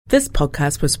This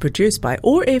podcast was produced by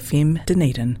OAR FM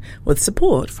Dunedin with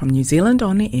support from New Zealand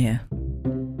On Air.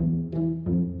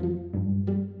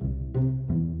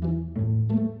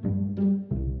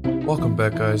 Welcome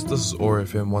back, guys. This is OAR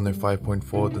FM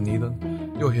 105.4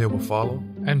 Dunedin. You're here with Falo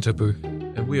and Tapu,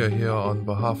 and we are here on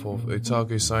behalf of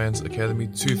Otago Science Academy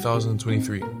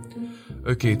 2023.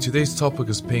 Okay, today's topic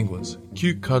is penguins,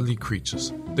 cute cuddly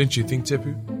creatures. Don't you think,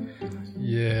 Tapu?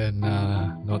 Yeah,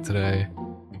 nah, not today.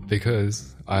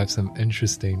 Because I have some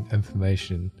interesting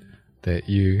information that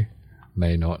you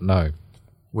may not know.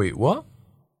 Wait, what?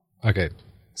 Okay,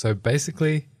 so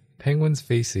basically, penguins'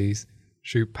 feces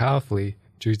shoot powerfully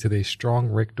due to their strong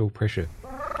rectal pressure.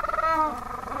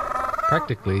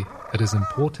 Practically, it is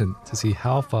important to see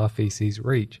how far feces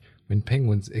reach when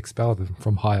penguins expel them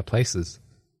from higher places.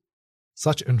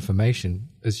 Such information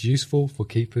is useful for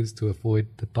keepers to avoid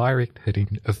the direct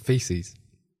hitting of feces.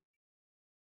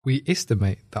 We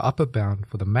estimate the upper bound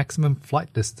for the maximum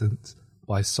flight distance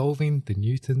by solving the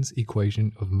Newton's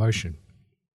equation of motion.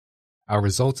 Our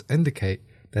results indicate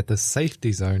that the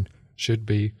safety zone should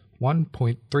be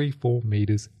 1.34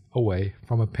 meters away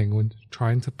from a penguin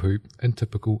trying to poop in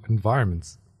typical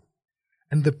environments.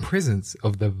 In the presence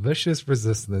of the viscous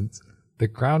resistance, the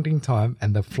grounding time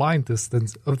and the flying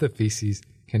distance of the feces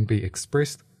can be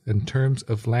expressed in terms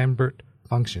of Lambert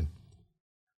function.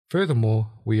 Furthermore,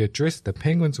 we address the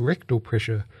penguin's rectal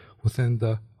pressure within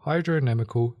the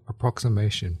hydrodynamical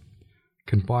approximation,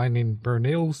 combining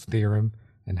Bernheil's theorem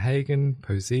and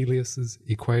Hagen-Poselius's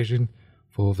equation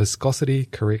for viscosity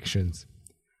corrections.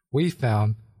 We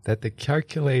found that the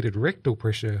calculated rectal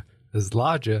pressure is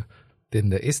larger than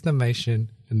the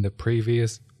estimation in the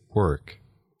previous work.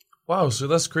 Wow, so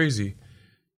that's crazy.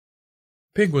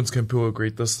 Penguins can poo a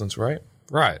great distance, right?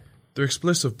 Right. Their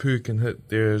explosive poo can hit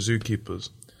their zookeepers.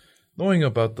 Knowing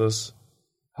about this,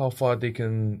 how far they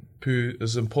can poo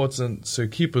is important so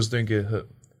keepers don't get hit.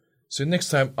 So next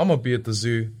time, I'm going to be at the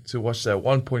zoo to watch that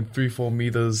 1.34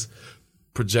 meters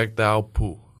projectile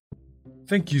poo.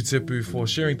 Thank you, Tipu, for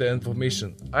sharing that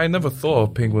information. I never thought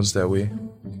of penguins that way.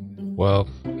 Well,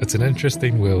 it's an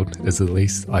interesting world, is the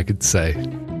least I could say.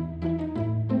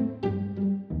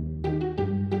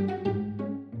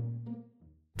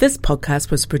 This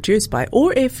podcast was produced by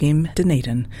OAR FM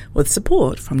Dunedin with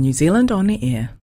support from New Zealand On Air.